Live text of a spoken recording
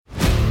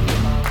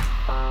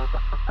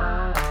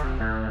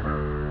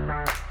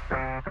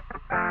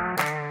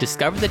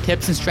Discover the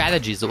tips and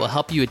strategies that will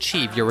help you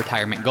achieve your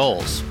retirement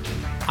goals.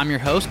 I'm your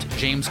host,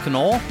 James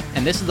Knoll,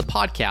 and this is the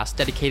podcast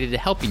dedicated to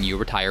helping you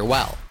retire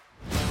well.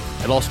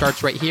 It all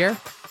starts right here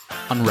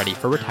on Ready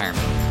for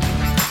Retirement.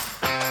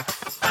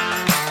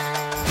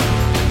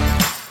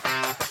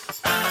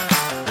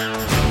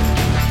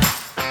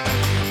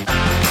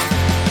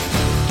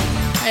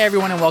 Hi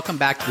everyone, and welcome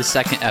back to the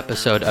second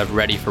episode of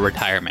Ready for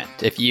Retirement.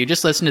 If you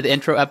just listened to the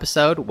intro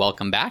episode,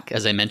 welcome back.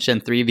 As I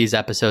mentioned, 3 of these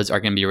episodes are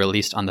going to be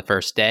released on the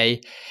first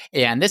day.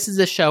 And this is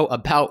a show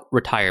about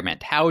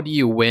retirement. How do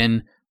you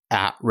win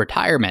at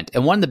retirement?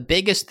 And one of the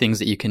biggest things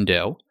that you can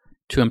do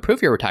to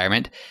improve your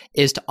retirement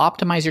is to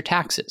optimize your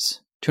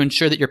taxes, to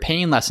ensure that you're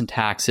paying less in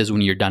taxes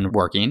when you're done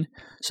working,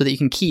 so that you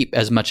can keep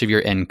as much of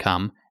your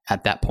income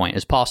at that point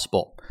as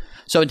possible.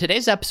 So in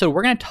today's episode,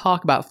 we're going to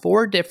talk about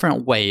 4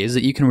 different ways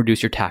that you can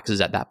reduce your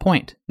taxes at that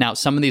point. Now,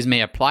 some of these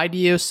may apply to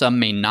you, some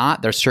may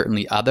not. There's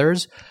certainly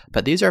others,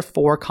 but these are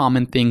 4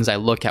 common things I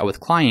look at with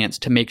clients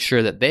to make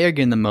sure that they are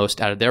getting the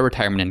most out of their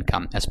retirement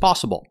income as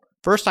possible.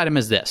 First item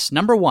is this.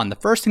 Number 1, the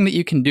first thing that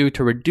you can do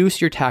to reduce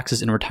your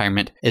taxes in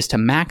retirement is to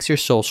max your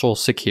Social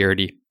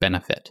Security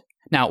benefit.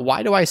 Now,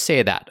 why do I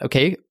say that?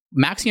 Okay.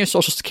 Maxing your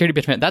Social Security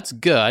benefit, that's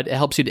good. It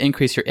helps you to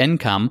increase your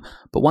income.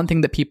 But one thing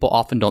that people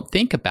often don't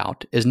think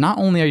about is not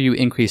only are you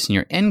increasing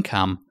your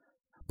income,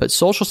 but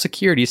Social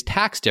Security is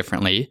taxed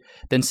differently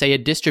than, say, a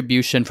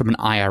distribution from an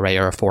IRA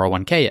or a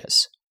 401k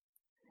is.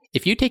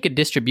 If you take a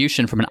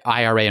distribution from an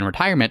IRA in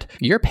retirement,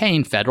 you're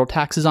paying federal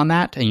taxes on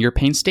that and you're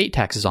paying state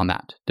taxes on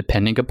that,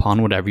 depending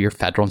upon whatever your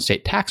federal and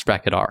state tax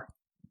bracket are.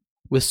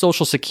 With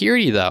Social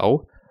Security,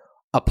 though,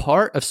 a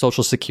part of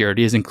Social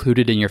Security is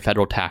included in your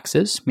federal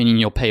taxes, meaning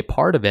you'll pay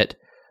part of it,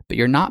 but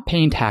you're not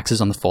paying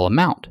taxes on the full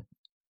amount.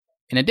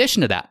 In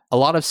addition to that, a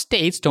lot of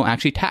states don't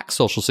actually tax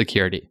Social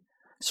Security.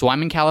 So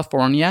I'm in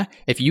California.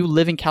 If you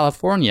live in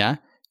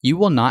California, you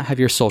will not have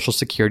your Social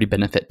Security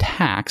benefit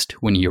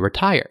taxed when you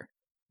retire.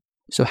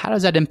 So how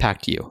does that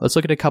impact you? Let's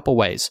look at a couple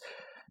ways.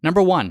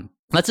 Number 1,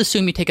 let's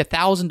assume you take a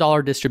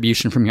 $1,000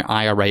 distribution from your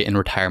IRA in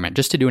retirement,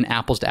 just to do an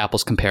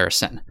apples-to-apples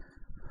comparison.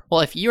 Well,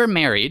 if you're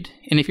married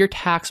and if your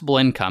taxable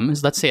income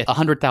is, let's say,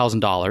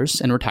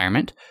 $100,000 in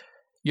retirement,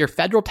 your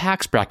federal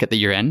tax bracket that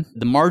you're in,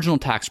 the marginal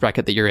tax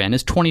bracket that you're in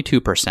is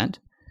 22%,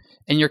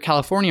 and your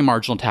California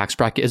marginal tax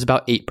bracket is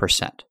about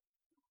 8%.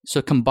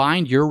 So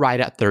combined, you're right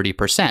at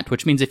 30%,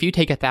 which means if you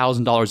take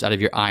 $1,000 out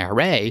of your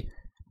IRA,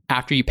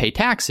 after you pay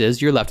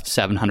taxes, you're left with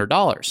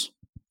 $700.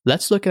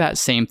 Let's look at that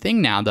same thing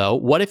now, though.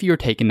 What if you were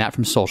taking that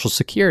from Social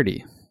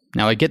Security?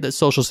 Now, I get that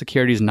Social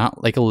Security is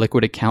not like a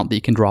liquid account that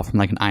you can draw from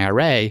like an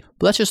IRA,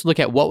 but let's just look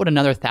at what would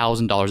another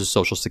 $1,000 of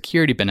Social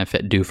Security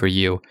benefit do for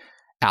you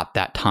at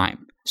that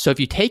time. So if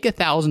you take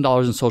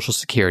 $1,000 in Social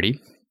Security,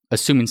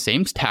 assuming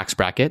same tax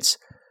brackets,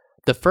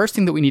 the first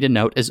thing that we need to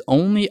note is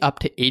only up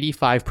to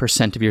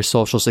 85% of your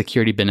Social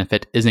Security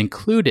benefit is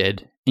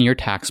included in your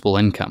taxable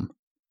income.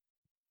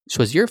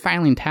 So as you're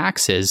filing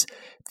taxes,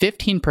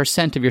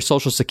 15% of your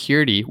Social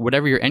Security,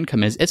 whatever your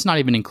income is, it's not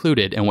even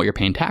included in what you're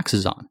paying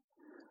taxes on.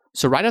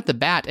 So right off the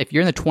bat, if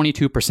you're in the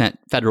 22%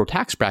 federal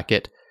tax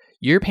bracket,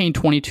 you're paying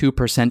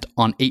 22%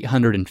 on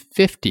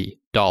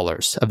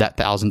 $850 of that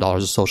 $1,000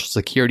 of Social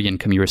Security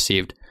income you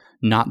received,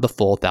 not the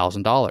full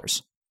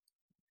 $1,000.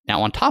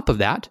 Now, on top of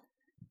that,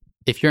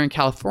 if you're in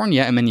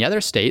California and many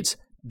other states,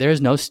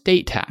 there's no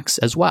state tax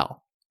as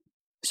well.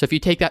 So if you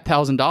take that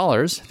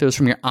 $1,000, if it was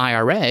from your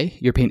IRA,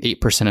 you're paying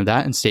 8% of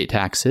that in state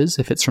taxes.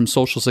 If it's from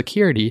Social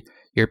Security,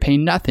 you're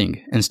paying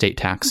nothing in state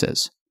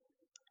taxes.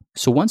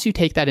 So once you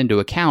take that into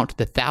account,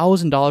 the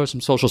 $1,000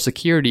 from Social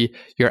Security,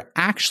 you're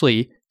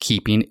actually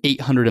keeping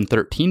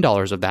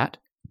 $813 of that,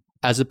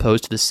 as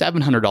opposed to the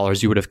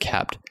 $700 you would have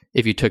kept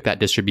if you took that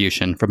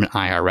distribution from an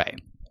IRA.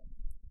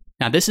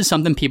 Now, this is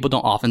something people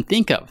don't often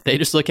think of. They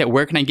just look at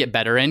where can I get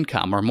better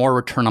income or more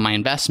return on my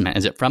investment?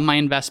 Is it from my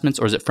investments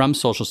or is it from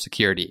Social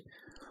Security?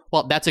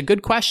 Well, that's a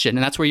good question,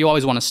 and that's where you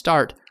always want to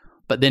start.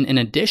 But then in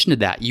addition to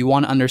that, you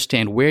want to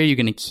understand where you're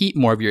going to keep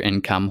more of your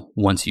income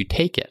once you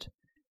take it.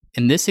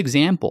 In this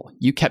example,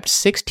 you kept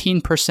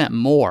 16%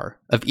 more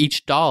of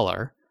each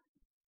dollar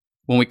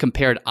when we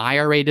compared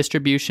IRA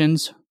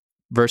distributions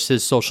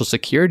versus Social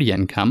Security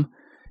income.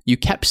 You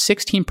kept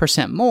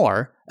 16%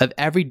 more of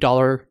every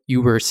dollar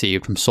you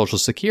received from Social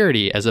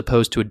Security as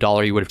opposed to a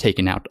dollar you would have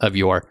taken out of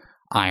your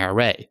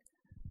IRA.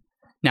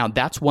 Now,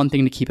 that's one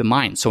thing to keep in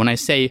mind. So when I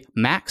say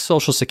max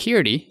Social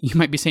Security, you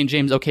might be saying,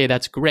 James, okay,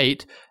 that's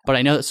great, but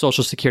I know that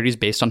Social Security is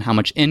based on how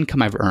much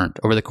income I've earned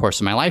over the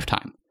course of my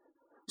lifetime.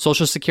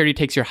 Social Security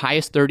takes your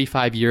highest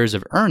 35 years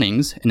of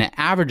earnings and it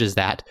averages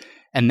that,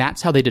 and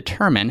that's how they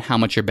determine how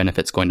much your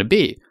benefit's going to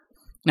be.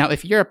 Now,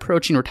 if you're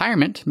approaching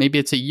retirement, maybe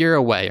it's a year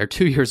away or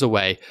 2 years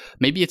away,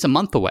 maybe it's a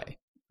month away.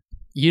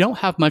 You don't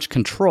have much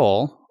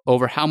control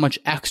over how much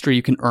extra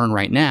you can earn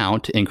right now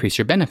to increase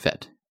your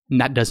benefit. And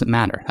that doesn't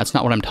matter. That's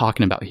not what I'm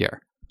talking about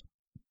here.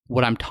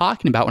 What I'm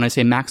talking about when I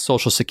say max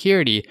Social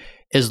Security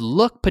is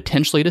look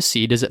potentially to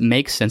see, does it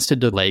make sense to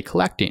delay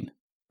collecting?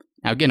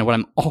 Now, again, what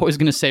I'm always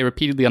going to say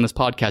repeatedly on this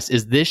podcast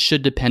is this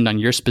should depend on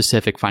your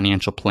specific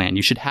financial plan.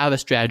 You should have a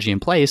strategy in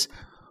place,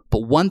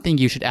 But one thing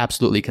you should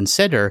absolutely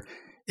consider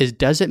is,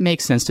 does it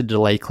make sense to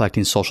delay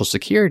collecting Social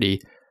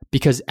Security?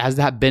 Because as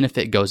that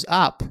benefit goes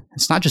up,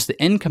 it's not just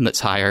the income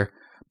that's higher,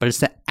 but it's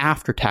the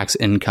after-tax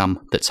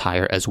income that's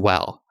higher as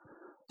well.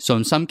 So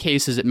in some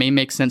cases, it may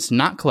make sense to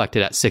not collect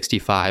it at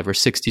 65 or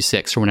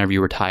 66 or whenever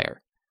you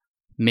retire.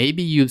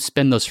 Maybe you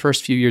spend those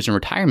first few years in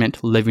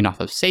retirement living off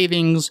of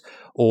savings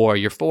or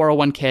your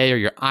 401k or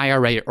your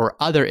IRA or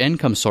other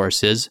income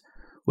sources,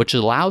 which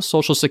allows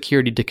Social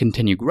Security to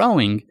continue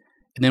growing.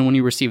 And then when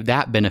you receive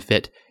that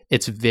benefit,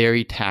 it's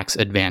very tax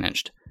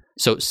advantaged.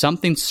 So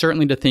something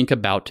certainly to think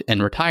about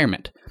in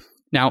retirement.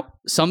 Now,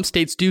 some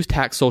states do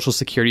tax Social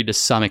Security to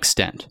some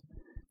extent.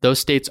 Those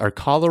states are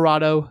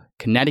Colorado,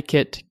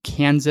 Connecticut,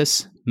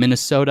 Kansas,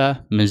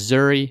 Minnesota,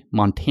 Missouri,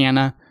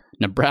 Montana,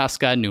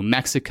 Nebraska, New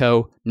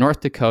Mexico,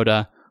 North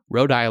Dakota,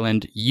 Rhode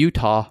Island,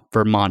 Utah,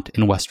 Vermont,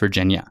 and West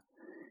Virginia.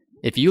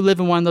 If you live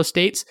in one of those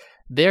states,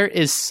 there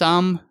is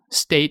some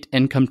state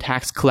income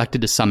tax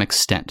collected to some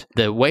extent.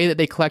 The way that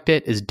they collect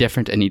it is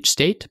different in each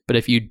state, but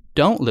if you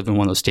don't live in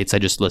one of those states I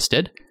just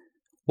listed,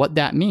 what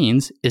that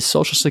means is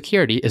Social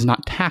Security is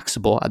not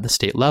taxable at the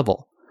state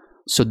level.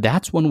 So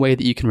that's one way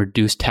that you can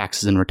reduce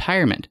taxes in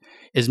retirement,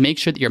 is make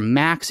sure that you're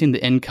maxing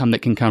the income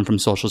that can come from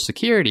Social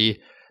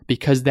Security,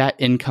 because that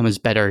income is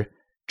better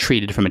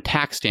treated from a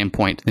tax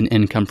standpoint than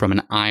income from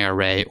an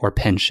IRA or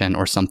pension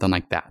or something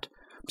like that.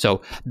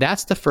 So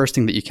that's the first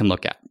thing that you can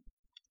look at.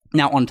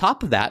 Now, on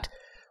top of that,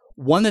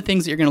 one of the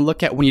things that you're going to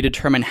look at when you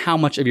determine how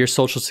much of your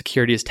Social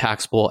Security is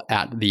taxable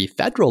at the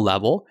federal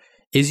level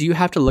is you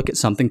have to look at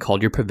something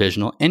called your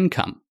provisional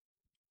income.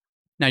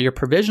 Now, your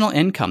provisional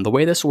income, the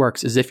way this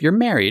works is if you're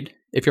married,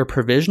 if your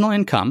provisional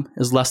income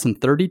is less than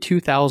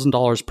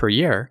 $32,000 per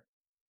year,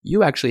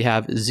 you actually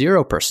have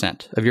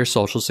 0% of your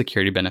Social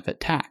Security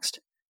benefit taxed.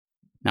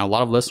 Now, a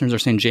lot of listeners are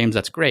saying, James,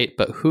 that's great,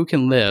 but who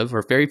can live,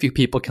 or very few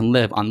people can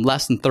live on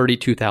less than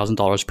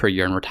 $32,000 per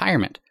year in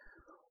retirement?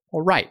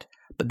 Well, right,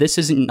 but this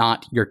is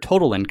not your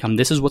total income.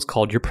 This is what's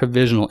called your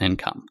provisional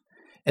income.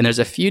 And there's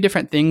a few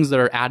different things that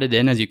are added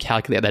in as you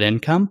calculate that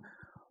income,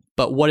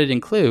 but what it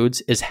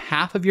includes is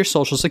half of your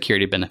Social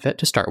Security benefit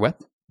to start with.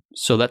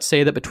 So let's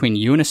say that between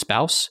you and a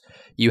spouse,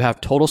 you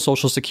have total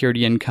Social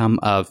Security income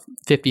of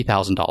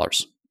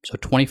 $50,000, so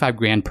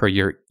 $25,000 per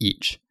year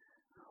each.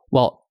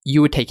 Well,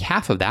 you would take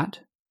half of that,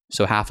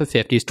 so half of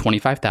 50 is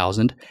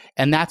 $25,000,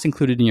 and that's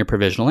included in your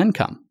provisional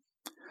income.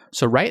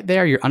 So right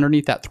there, you're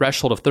underneath that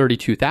threshold of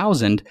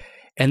 $32,000,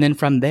 and then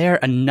from there,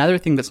 another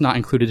thing that's not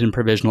included in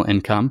provisional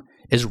income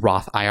is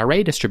Roth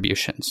IRA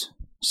distributions.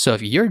 So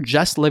if you're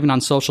just living on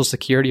Social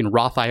Security and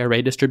Roth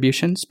IRA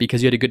distributions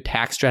because you had a good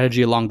tax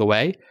strategy along the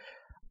way,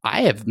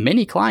 I have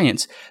many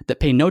clients that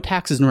pay no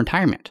taxes in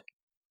retirement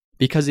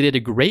because they did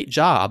a great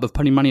job of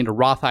putting money into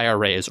Roth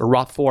IRAs or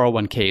Roth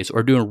 401ks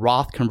or doing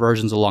Roth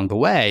conversions along the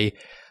way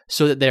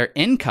so that their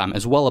income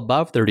is well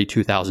above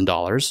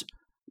 $32,000,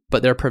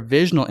 but their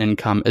provisional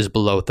income is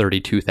below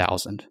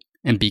 $32,000.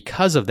 And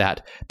because of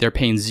that, they're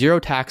paying zero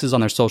taxes on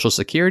their Social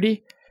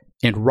Security,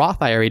 and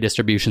Roth IRA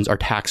distributions are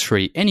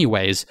tax-free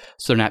anyways,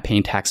 so they're not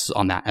paying taxes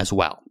on that as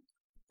well.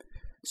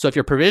 So if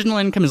your provisional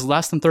income is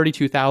less than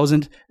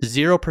 $32,000,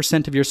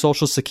 0% of your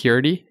Social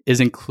Security is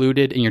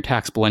included in your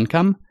taxable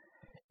income.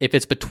 If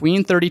it's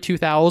between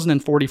 $32,000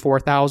 and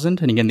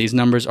 $44,000, and again, these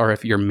numbers are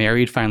if you're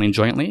married filing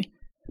jointly,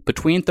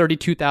 between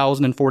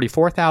 $32,000 and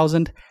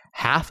 $44,000,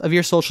 half of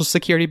your Social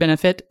Security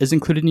benefit is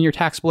included in your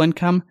taxable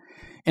income.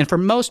 And for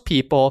most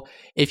people,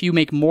 if you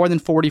make more than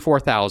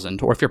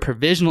 $44,000, or if your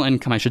provisional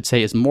income, I should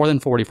say, is more than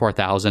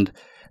 $44,000,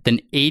 then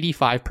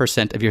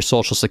 85% of your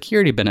Social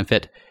Security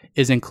benefit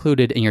is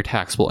included in your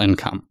taxable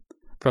income.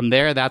 From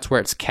there, that's where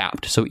it's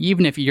capped. So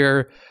even if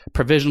your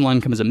provisional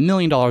income is $1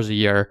 million a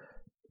year,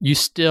 you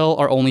still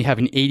are only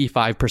having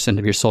 85%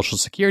 of your Social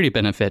Security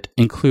benefit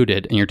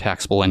included in your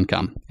taxable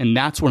income. And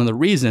that's one of the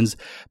reasons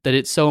that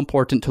it's so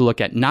important to look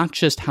at not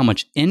just how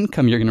much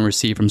income you're going to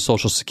receive from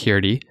Social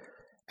Security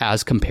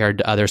as compared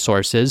to other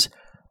sources,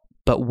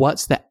 but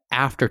what's the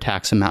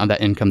after-tax amount of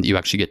that income that you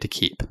actually get to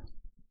keep.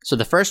 So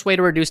the first way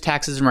to reduce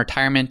taxes in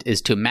retirement is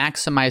to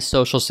maximize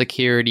Social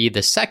Security.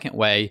 The second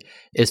way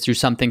is through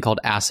something called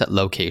asset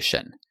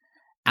location.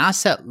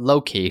 Asset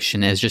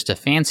location is just a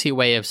fancy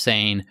way of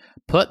saying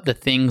put the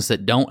things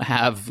that don't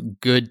have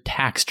good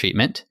tax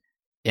treatment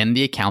in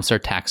the accounts that are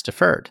tax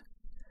deferred.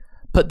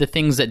 Put the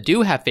things that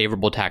do have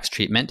favorable tax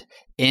treatment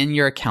in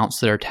your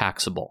accounts that are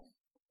taxable.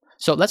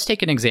 So let's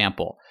take an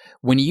example.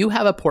 When you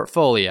have a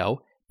portfolio,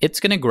 it's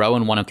going to grow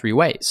in one of three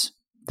ways.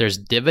 There's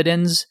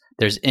dividends,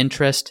 there's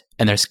interest,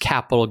 and there's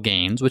capital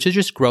gains, which is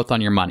just growth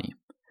on your money.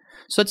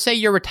 So let's say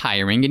you're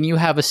retiring and you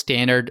have a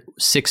standard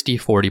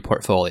 60-40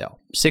 portfolio.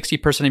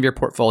 60% of your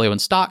portfolio in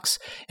stocks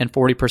and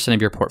 40%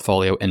 of your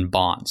portfolio in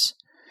bonds.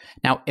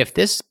 Now, if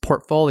this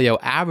portfolio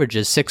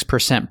averages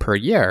 6% per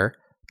year,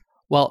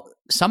 well,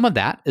 some of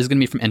that is going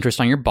to be from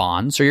interest on your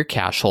bonds or your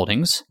cash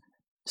holdings.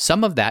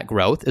 Some of that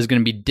growth is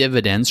going to be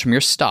dividends from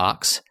your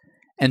stocks.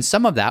 And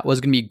some of that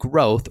was going to be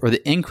growth or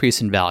the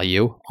increase in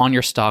value on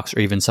your stocks or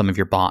even some of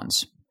your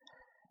bonds.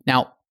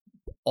 Now,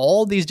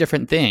 all these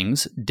different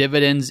things,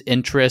 dividends,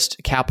 interest,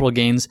 capital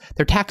gains,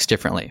 they're taxed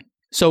differently.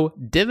 So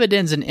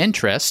dividends and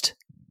interest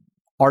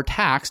are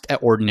taxed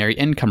at ordinary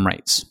income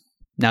rates.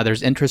 Now,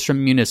 there's interest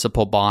from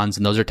municipal bonds,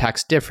 and those are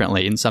taxed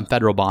differently in some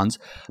federal bonds.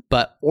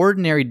 But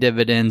ordinary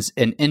dividends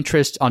and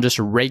interest on just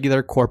a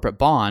regular corporate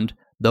bond,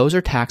 those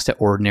are taxed at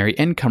ordinary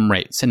income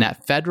rates. And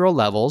at federal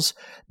levels,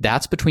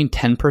 that's between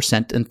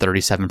 10% and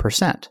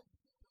 37%.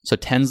 So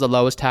 10 is the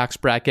lowest tax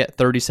bracket,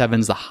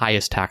 37 is the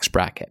highest tax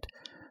bracket.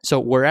 So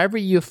wherever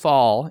you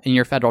fall in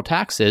your federal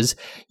taxes,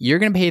 you're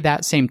going to pay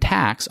that same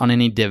tax on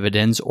any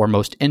dividends or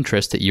most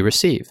interest that you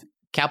receive.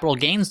 Capital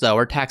gains, though,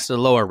 are taxed at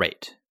a lower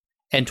rate.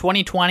 In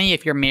 2020,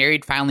 if you're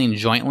married filing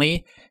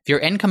jointly, if your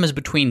income is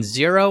between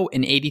 $0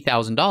 and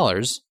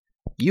 $80,000,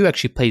 you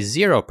actually pay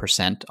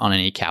 0% on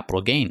any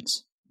capital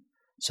gains.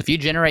 So if you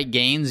generate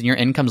gains and your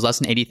income is less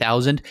than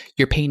 $80,000,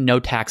 you're paying no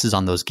taxes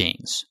on those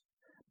gains.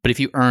 But if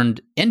you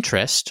earned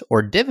interest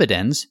or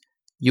dividends,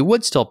 you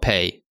would still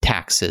pay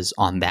taxes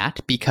on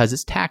that because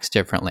it's taxed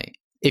differently.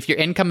 If your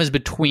income is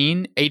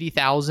between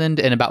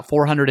 $80,000 and about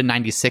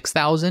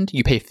 $496,000,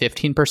 you pay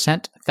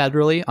 15%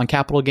 federally on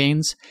capital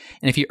gains.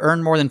 And if you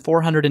earn more than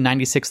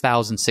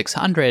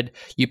 $496,600,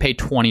 you pay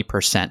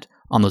 20%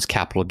 on those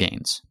capital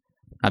gains.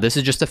 Now, this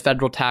is just a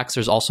federal tax.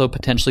 There's also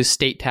potentially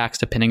state tax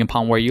depending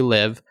upon where you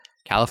live.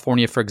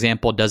 California, for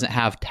example, doesn't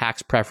have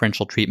tax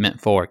preferential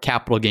treatment for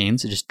capital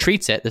gains. It just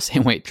treats it the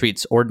same way it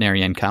treats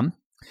ordinary income.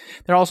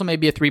 There also may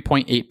be a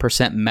 3.8%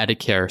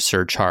 Medicare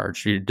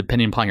surcharge,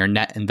 depending upon your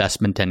net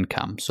investment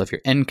income. So if your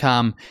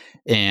income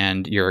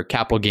and your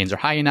capital gains are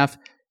high enough,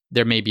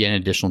 there may be an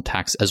additional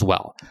tax as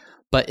well.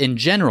 But in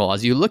general,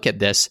 as you look at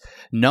this,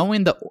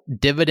 knowing that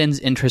dividends,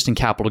 interest, and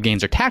capital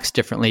gains are taxed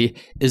differently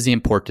is the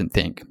important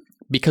thing.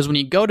 Because when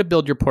you go to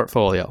build your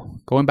portfolio,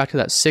 going back to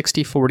that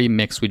 60-40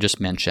 mix we just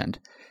mentioned,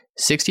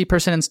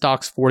 60% in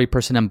stocks,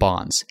 40% in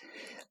bonds.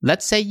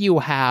 Let's say you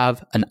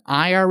have an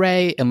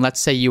IRA and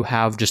let's say you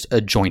have just a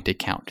joint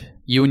account,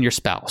 you and your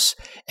spouse,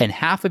 and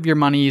half of your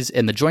money is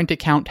in the joint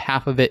account,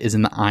 half of it is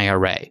in the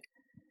IRA.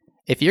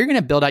 If you're going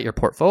to build out your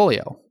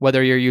portfolio,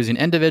 whether you're using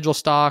individual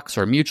stocks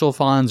or mutual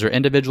funds or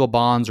individual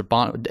bonds or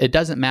bond, it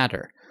doesn't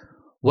matter.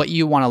 What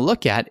you want to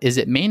look at is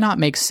it may not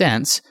make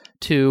sense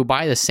to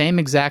buy the same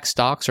exact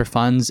stocks or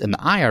funds in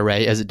the IRA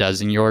as it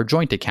does in your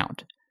joint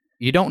account.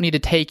 You don't need to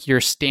take your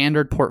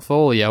standard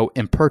portfolio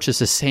and purchase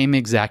the same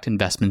exact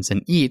investments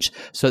in each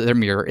so that they're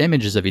mirror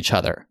images of each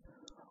other.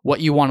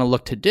 What you want to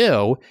look to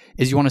do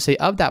is you want to say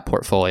of that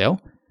portfolio,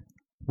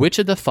 which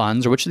of the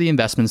funds or which of the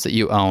investments that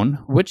you own,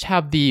 which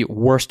have the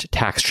worst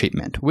tax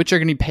treatment, which are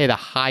going to pay the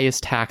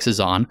highest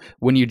taxes on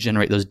when you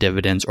generate those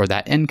dividends or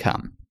that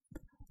income.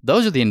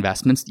 Those are the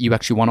investments that you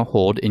actually want to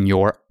hold in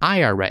your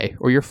IRA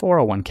or your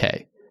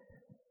 401k.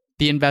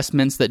 The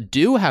investments that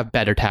do have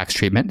better tax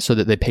treatment so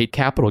that they paid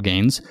capital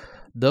gains,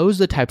 those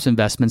are the types of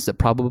investments that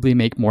probably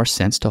make more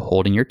sense to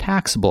hold in your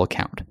taxable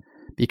account.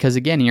 Because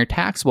again, in your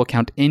taxable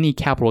account, any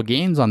capital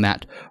gains on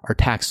that are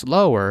taxed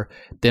lower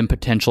than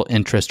potential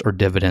interest or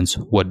dividends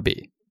would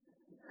be.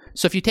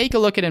 So if you take a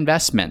look at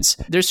investments,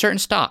 there's certain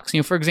stocks.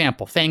 For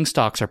example, FANG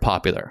stocks are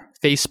popular.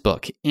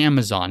 Facebook,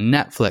 Amazon,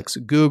 Netflix,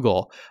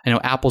 Google. I know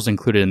Apple's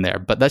included in there,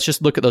 but let's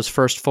just look at those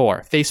first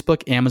four.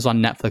 Facebook,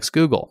 Amazon, Netflix,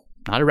 Google.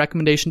 Not a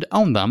recommendation to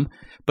own them,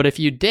 but if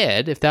you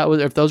did, if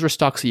those were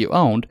stocks that you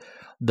owned,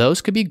 those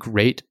could be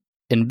great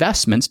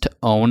investments to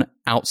own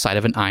outside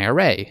of an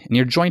IRA in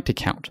your joint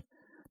account.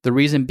 The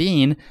reason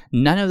being,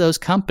 none of those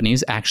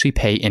companies actually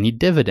pay any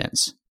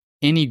dividends.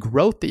 Any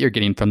growth that you're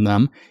getting from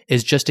them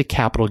is just a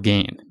capital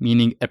gain,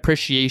 meaning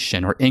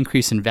appreciation or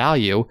increase in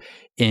value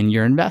in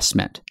your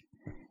investment.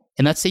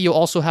 And let's say you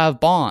also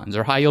have bonds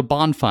or high yield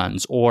bond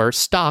funds or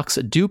stocks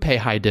that do pay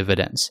high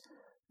dividends.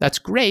 That's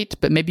great,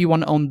 but maybe you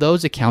want to own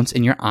those accounts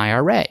in your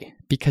IRA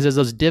because as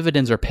those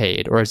dividends are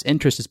paid or as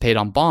interest is paid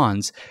on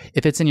bonds,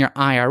 if it's in your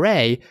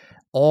IRA,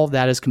 all of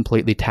that is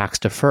completely tax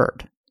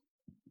deferred.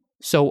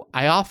 So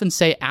I often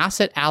say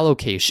asset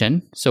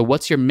allocation. So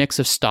what's your mix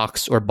of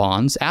stocks or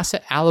bonds?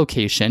 Asset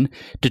allocation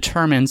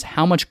determines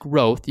how much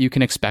growth you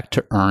can expect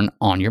to earn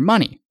on your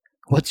money.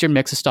 What's your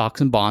mix of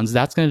stocks and bonds?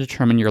 That's going to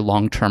determine your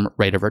long-term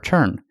rate of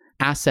return.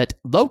 Asset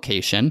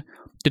location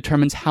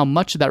determines how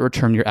much of that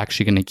return you're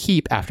actually going to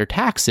keep after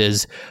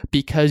taxes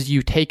because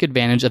you take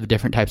advantage of the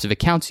different types of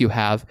accounts you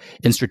have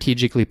and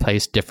strategically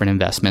place different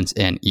investments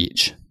in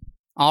each.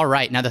 All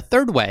right. Now, the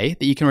third way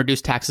that you can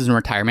reduce taxes in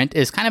retirement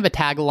is kind of a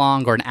tag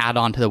along or an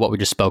add-on to what we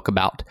just spoke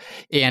about.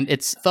 And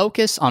it's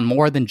focus on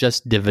more than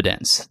just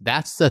dividends.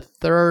 That's the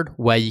third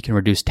way you can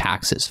reduce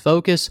taxes.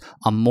 Focus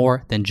on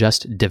more than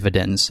just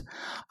dividends.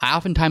 I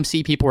oftentimes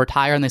see people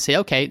retire and they say,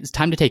 okay, it's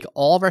time to take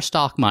all of our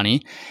stock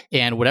money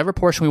and whatever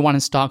portion we want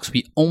in stocks,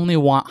 we only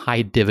want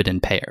high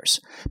dividend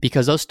payers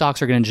because those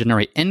stocks are going to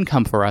generate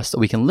income for us that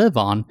we can live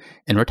on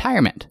in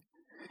retirement.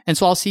 And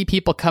so I'll see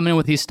people come in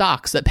with these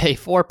stocks that pay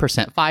 4%,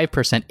 5%,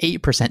 8%,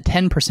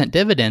 10%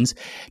 dividends.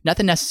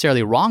 Nothing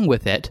necessarily wrong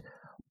with it.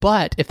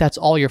 But if that's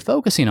all you're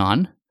focusing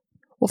on,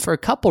 Well, for a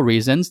couple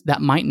reasons,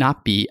 that might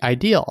not be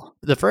ideal.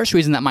 The first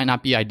reason that might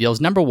not be ideal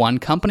is number one,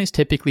 companies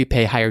typically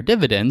pay higher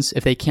dividends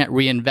if they can't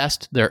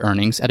reinvest their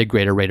earnings at a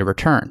greater rate of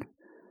return.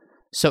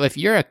 So if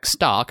you're a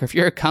stock, or if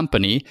you're a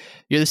company,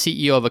 you're the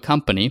CEO of a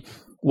company,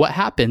 what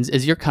happens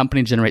is your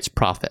company generates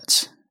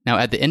profits. Now,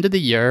 at the end of the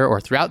year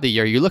or throughout the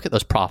year, you look at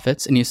those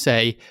profits and you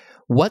say,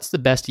 what's the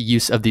best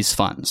use of these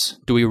funds?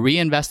 Do we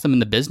reinvest them in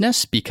the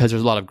business because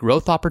there's a lot of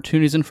growth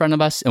opportunities in front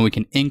of us and we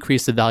can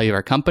increase the value of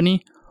our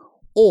company?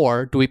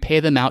 Or do we pay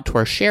them out to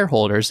our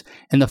shareholders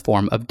in the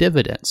form of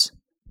dividends?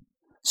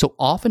 So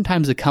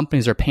oftentimes the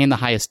companies are paying the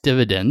highest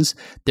dividends.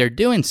 They're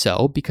doing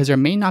so because there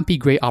may not be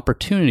great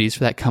opportunities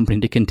for that company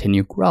to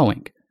continue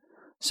growing.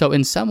 So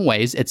in some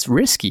ways, it's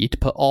risky to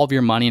put all of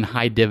your money in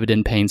high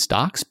dividend paying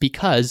stocks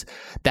because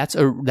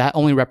that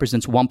only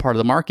represents one part of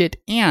the market,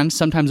 and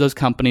sometimes those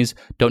companies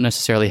don't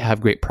necessarily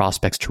have great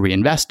prospects to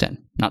reinvest in.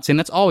 Not saying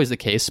that's always the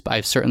case, but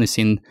I've certainly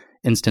seen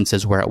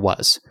instances where it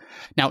was.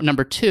 Now,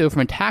 number two,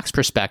 from a tax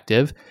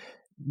perspective,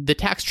 the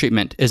tax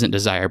treatment isn't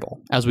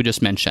desirable, as we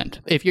just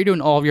mentioned. If you're doing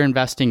all of your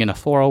investing in a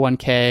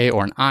 401k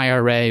or an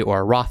IRA or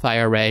a Roth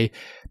IRA,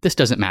 this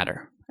doesn't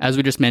matter. As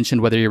we just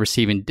mentioned, whether you're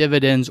receiving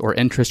dividends or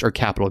interest or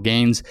capital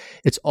gains,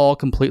 it's all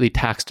completely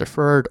tax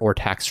deferred or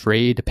tax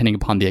free, depending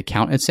upon the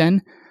account it's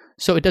in.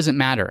 So it doesn't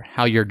matter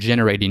how you're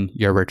generating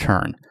your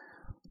return.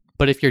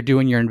 But if you're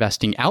doing your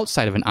investing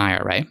outside of an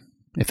IRA,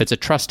 if it's a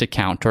trust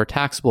account or a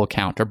taxable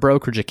account or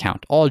brokerage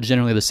account, all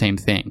generally the same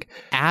thing.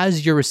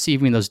 As you're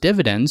receiving those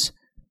dividends,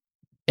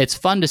 it's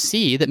fun to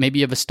see that maybe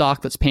you have a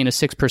stock that's paying a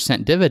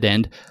 6%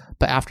 dividend,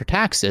 but after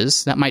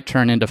taxes, that might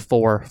turn into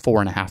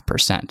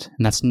 4.5%.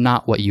 And that's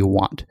not what you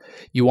want.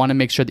 You want to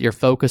make sure that you're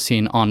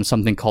focusing on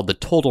something called the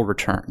total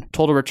return.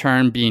 Total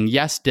return being,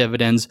 yes,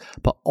 dividends,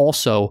 but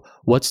also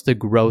what's the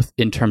growth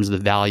in terms of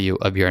the value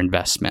of your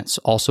investments,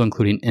 also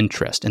including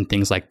interest and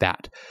things like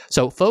that.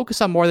 So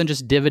focus on more than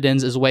just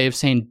dividends as a way of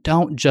saying,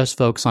 don't just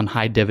focus on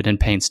high dividend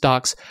paying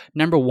stocks.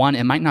 Number one,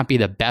 it might not be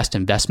the best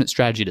investment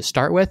strategy to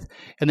start with.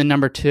 And then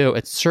number two,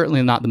 it's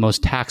certainly not the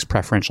most tax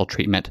preferential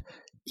treatment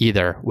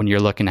either when you're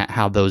looking at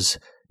how those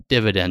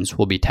dividends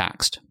will be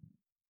taxed.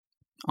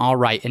 All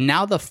right, and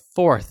now the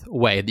fourth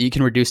way that you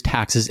can reduce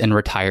taxes in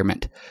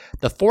retirement.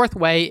 The fourth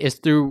way is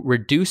through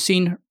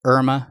reducing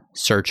IRMAA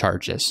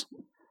surcharges.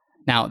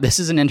 Now, this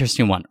is an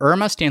interesting one.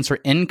 IRMAA stands for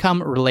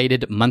Income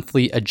Related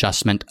Monthly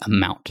Adjustment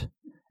Amount.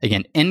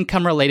 Again,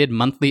 Income Related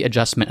Monthly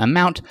Adjustment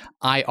Amount,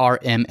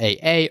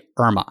 IRMAA,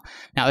 IRMAA.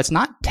 Now, it's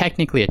not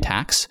technically a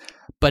tax,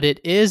 but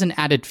it is an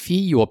added fee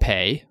you will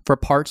pay for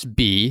Parts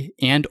B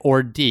and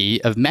or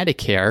D of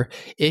Medicare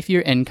if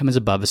your income is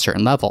above a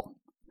certain level.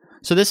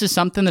 So this is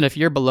something that if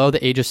you're below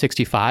the age of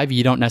 65,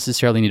 you don't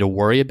necessarily need to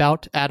worry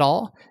about at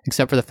all,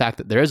 except for the fact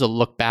that there is a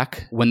look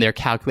back when they're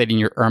calculating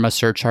your IRMAA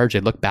surcharge.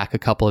 They look back a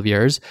couple of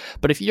years.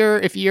 But if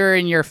you're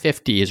in your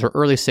 50s or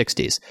early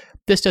 60s,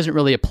 this doesn't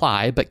really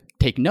apply, but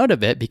take note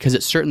of it because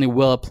it certainly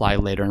will apply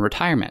later in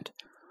retirement.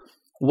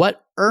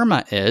 What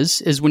IRMAA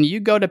is when you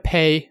go to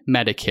pay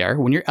Medicare,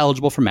 when you're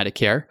eligible for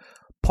Medicare,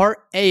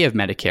 Part A of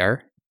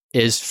Medicare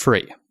is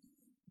free.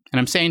 And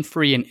I'm saying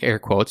free in air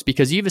quotes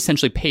because you've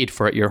essentially paid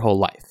for it your whole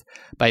life.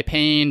 By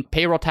paying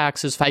payroll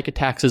taxes, FICA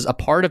taxes, a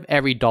part of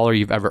every dollar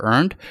you've ever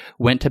earned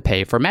went to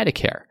pay for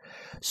Medicare.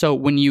 So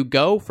when you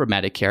go for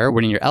Medicare,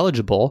 when you're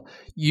eligible,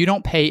 you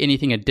don't pay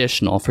anything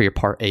additional for your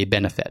Part A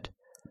benefit.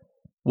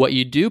 What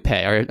you do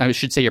pay, or I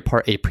should say your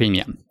Part A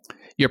premium.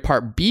 Your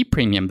Part B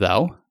premium,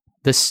 though,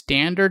 the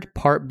standard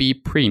Part B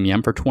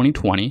premium for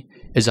 2020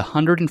 is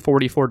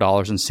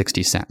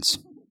 $144.60.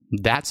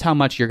 That's how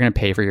much you're going to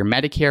pay for your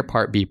Medicare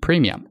Part B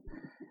premium.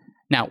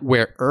 Now,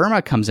 where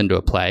IRMAA comes into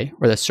play,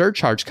 where the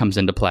surcharge comes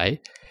into play,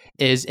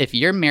 is if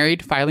you're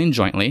married filing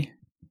jointly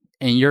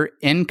and your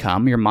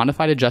income, your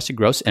modified adjusted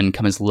gross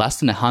income is less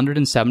than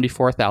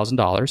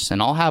 $174,000, and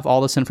I'll have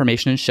all this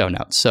information in show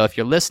notes. So if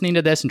you're listening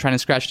to this and trying to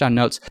scratch down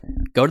notes,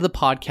 go to the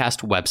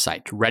podcast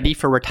website,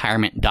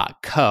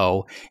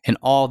 readyforretirement.co, and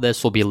all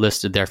this will be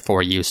listed there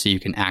for you so you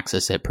can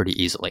access it pretty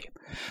easily.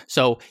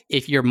 So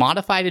if your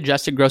modified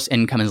adjusted gross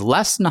income is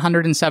less than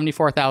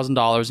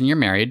 $174,000 and you're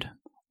married,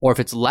 or if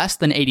it's less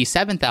than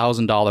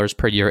 $87,000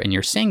 per year and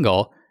you're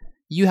single,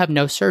 you have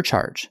no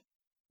surcharge.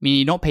 Meaning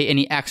you don't pay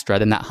any extra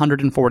than that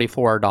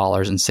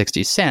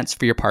 $144.60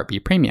 for your Part B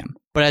premium.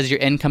 But as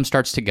your income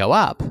starts to go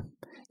up,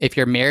 if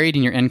you're married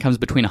and your income's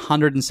between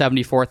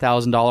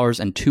 $174,000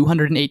 and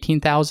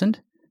 $218,000,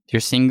 if you're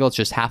single, it's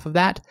just half of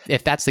that.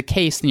 If that's the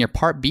case, then your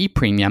Part B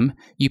premium,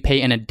 you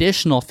pay an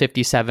additional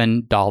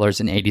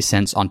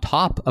 $57.80 on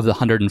top of the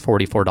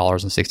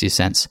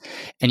 $144.60,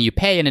 and you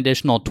pay an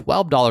additional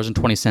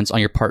 $12.20 on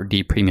your Part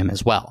D premium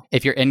as well.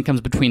 If your income's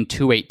between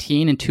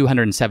 $218,000 and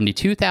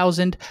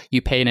 $272,000,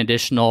 you pay an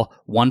additional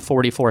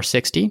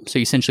 $144.60, so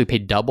you essentially pay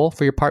double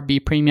for your Part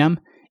B premium,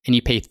 and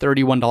you pay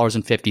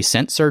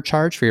 $31.50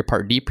 surcharge for your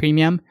Part D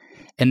premium.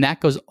 And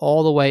that goes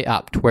all the way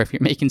up to where if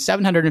you're making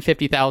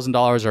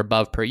 $750,000 or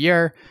above per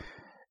year,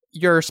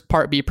 your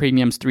Part B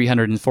premium is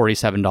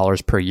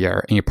 $347 per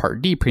year, and your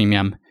Part D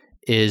premium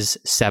is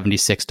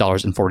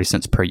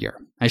 $76.40 per year.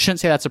 I shouldn't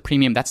say that's a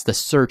premium, that's the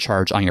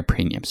surcharge on your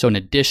premium. So an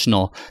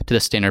additional to the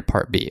standard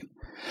Part B.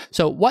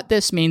 So what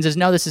this means is,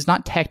 no, this is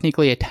not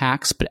technically a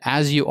tax, but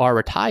as you are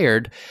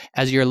retired,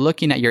 as you're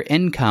looking at your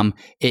income,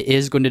 it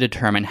is going to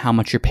determine how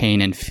much you're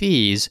paying in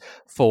fees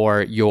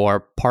for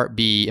your Part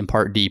B and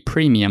Part D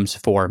premiums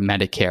for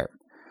Medicare.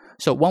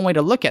 So one way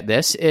to look at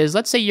this is,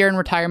 let's say you're in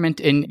retirement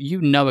and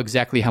you know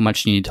exactly how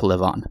much you need to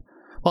live on.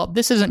 Well,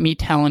 this isn't me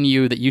telling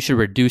you that you should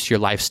reduce your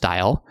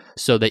lifestyle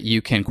so that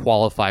you can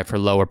qualify for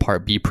lower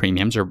Part B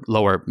premiums or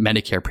lower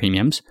Medicare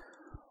premiums.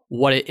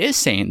 What it is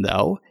saying,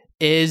 though,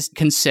 is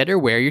consider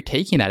where you're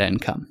taking that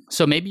income.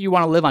 So maybe you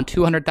want to live on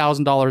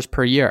 $200,000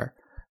 per year.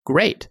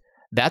 Great.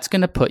 That's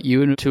going to put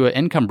you into an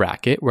income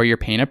bracket where you're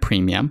paying a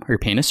premium or you're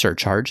paying a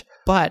surcharge.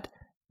 But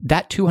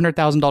that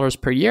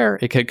 $200,000 per year,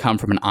 it could come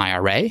from an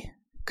IRA,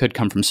 could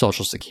come from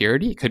Social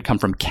Security, it could come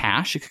from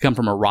cash, it could come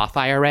from a Roth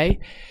IRA.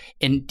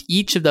 And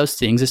each of those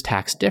things is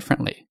taxed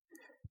differently.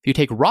 If you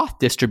take Roth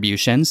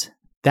distributions,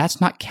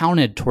 that's not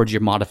counted towards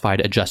your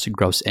modified adjusted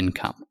gross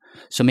income.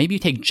 So maybe you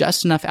take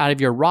just enough out of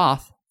your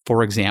Roth,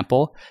 for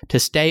example, to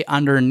stay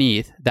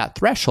underneath that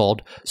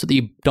threshold so that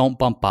you don't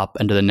bump up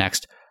into the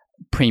next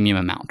premium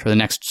amount or the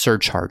next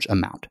surcharge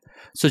amount.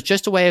 So it's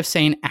just a way of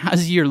saying,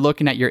 as you're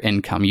looking at your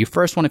income, you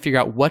first want to figure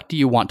out what do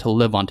you want to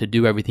live on to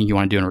do everything you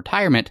want to do in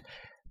retirement.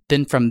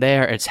 Then from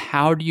there, it's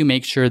how do you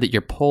make sure that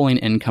you're pulling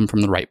income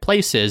from the right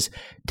places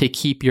to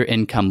keep your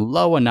income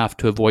low enough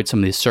to avoid some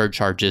of these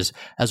surcharges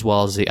as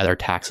well as the other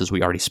taxes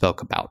we already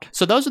spoke about.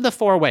 So those are the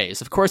 4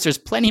 ways. Of course, there's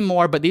plenty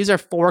more, but these are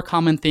 4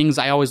 common things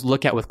I always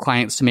look at with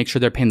clients to make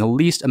sure they're paying the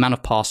least amount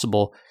of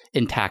possible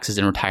in taxes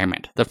in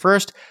retirement. The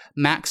first,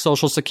 max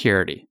Social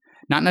Security.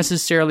 Not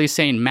necessarily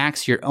saying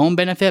max your own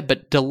benefit,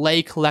 but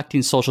delay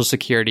collecting Social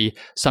Security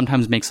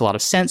sometimes makes a lot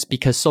of sense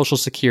because Social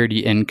Security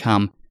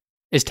income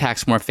is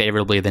taxed more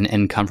favorably than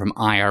income from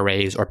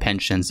IRAs or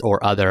pensions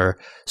or other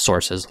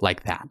sources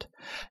like that.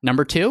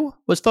 Number 2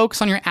 was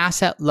focus on your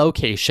asset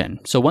location.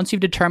 So once you've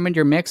determined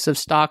your mix of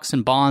stocks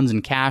and bonds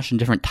and cash and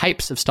different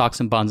types of stocks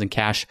and bonds and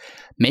cash,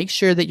 make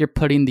sure that you're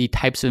putting the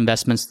types of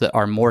investments that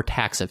are more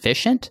tax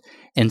efficient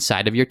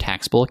inside of your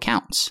taxable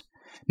accounts.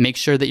 Make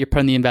sure that you're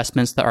putting the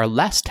investments that are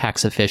less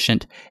tax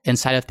efficient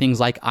inside of things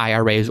like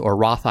IRAs or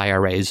Roth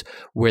IRAs,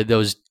 where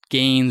those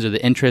gains or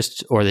the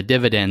interest or the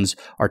dividends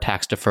are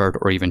tax deferred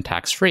or even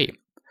tax free.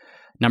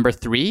 Number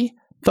 3,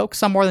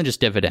 focus on more than just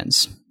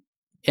dividends.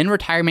 In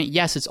retirement,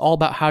 yes, it's all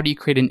about how do you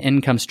create an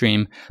income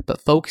stream,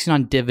 but focusing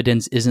on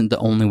dividends isn't the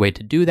only way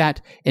to do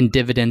that. And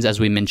dividends, as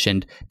we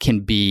mentioned,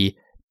 can be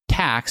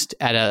taxed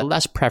at a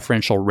less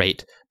preferential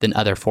rate than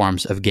other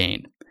forms of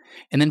gain.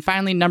 And then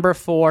finally, number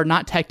 4,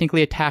 not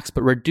technically a tax,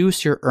 but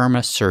reduce your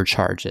IRMAA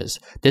surcharges.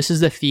 This is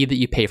the fee that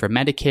you pay for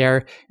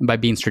Medicare, and by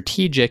being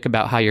strategic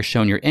about how you're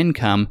showing your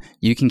income,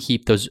 you can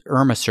keep those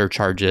IRMAA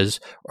surcharges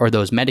or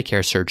those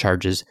Medicare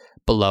surcharges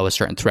below a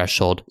certain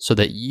threshold so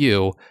that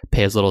you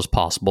pay as little as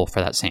possible for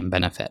that same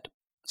benefit.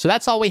 So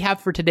that's all we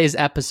have for today's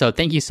episode.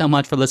 Thank you so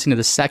much for listening to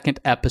the second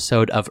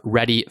episode of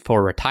Ready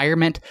for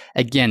Retirement.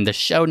 Again, the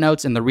show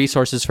notes and the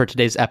resources for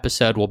today's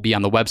episode will be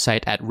on the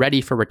website at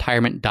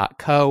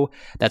readyforretirement.co.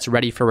 That's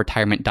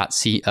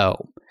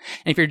readyforretirement.co.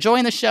 And if you're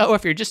enjoying the show,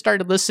 if you're just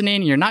started listening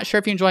and you're not sure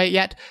if you enjoy it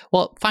yet,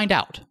 well, find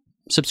out.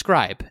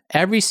 Subscribe.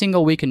 Every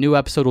single week, a new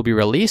episode will be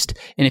released.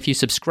 And if you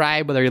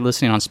subscribe, whether you're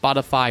listening on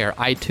Spotify or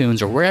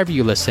iTunes or wherever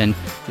you listen,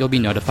 you'll be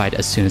notified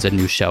as soon as a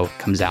new show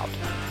comes out.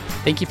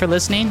 Thank you for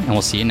listening, and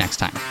we'll see you next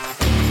time.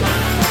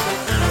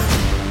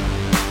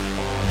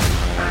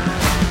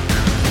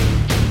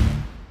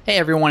 Hey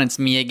everyone, it's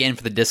me again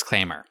for the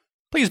disclaimer.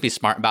 Please be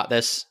smart about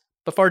this.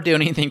 Before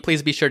doing anything,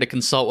 please be sure to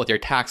consult with your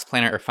tax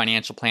planner or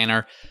financial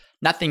planner.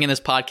 Nothing in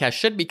this podcast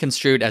should be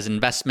construed as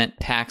investment,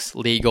 tax,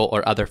 legal,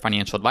 or other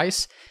financial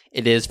advice.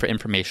 It is for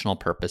informational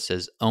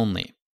purposes only.